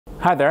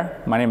Hi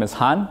there, my name is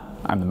Han.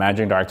 I'm the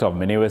Managing Director of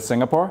MINIWIZ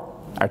Singapore.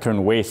 I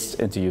turn waste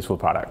into useful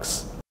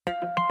products.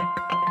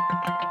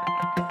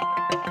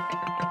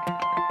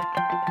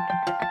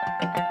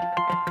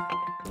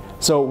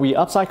 So we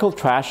upcycle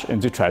trash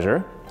into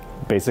treasure.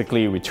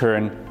 Basically, we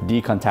turn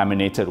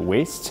decontaminated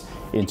waste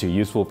into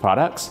useful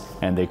products,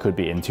 and they could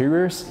be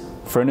interiors,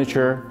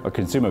 furniture, or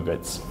consumer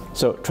goods.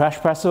 So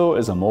TRASHPRESSO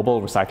is a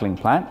mobile recycling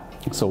plant.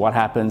 So what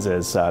happens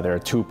is there are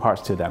two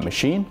parts to that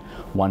machine.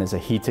 One is a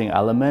heating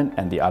element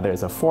and the other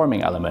is a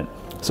forming element.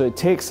 So it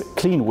takes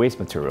clean waste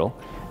material,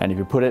 and if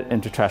you put it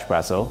into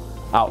TRASHPRESSO,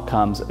 out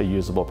comes a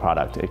usable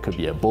product. It could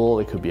be a bowl,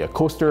 it could be a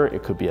coaster,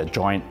 it could be a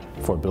joint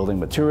for building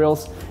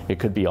materials, it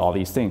could be all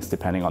these things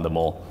depending on the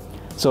mold.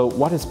 So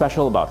what is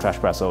special about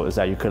TRASHPRESSO is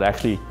that you could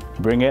actually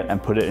bring it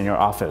and put it in your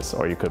office,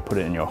 or you could put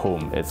it in your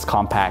home. It's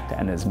compact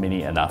and it's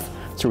mini enough.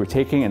 So we're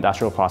taking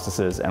industrial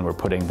processes and we're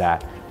putting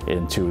that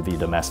into the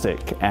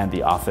domestic and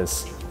the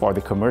office or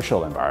the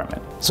commercial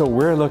environment. So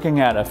we're looking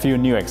at a few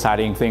new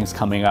exciting things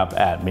coming up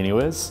at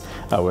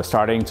MINIWIZ. We're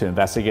starting to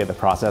investigate the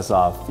process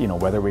of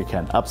whether we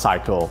can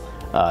upcycle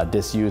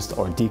disused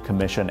or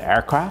decommissioned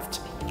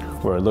aircraft.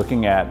 We're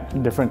looking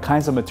at different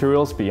kinds of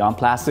materials beyond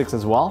plastics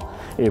as well,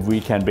 if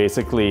we can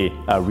basically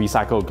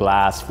recycle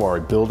glass for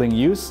building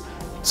use.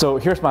 So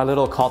here's my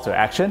little call to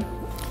action.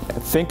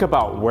 Think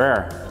about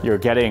where you're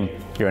getting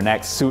your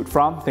next suit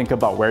from. Think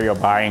about where you're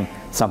buying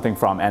something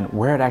from and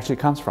where it actually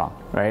comes from,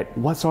 right?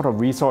 What sort of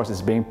resource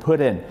is being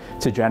put in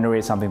to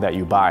generate something that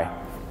you buy?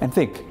 And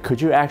think, could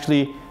you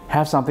actually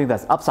have something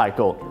that's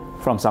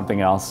upcycled from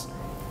something else?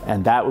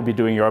 And that would be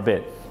doing your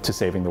bit to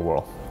saving the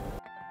world.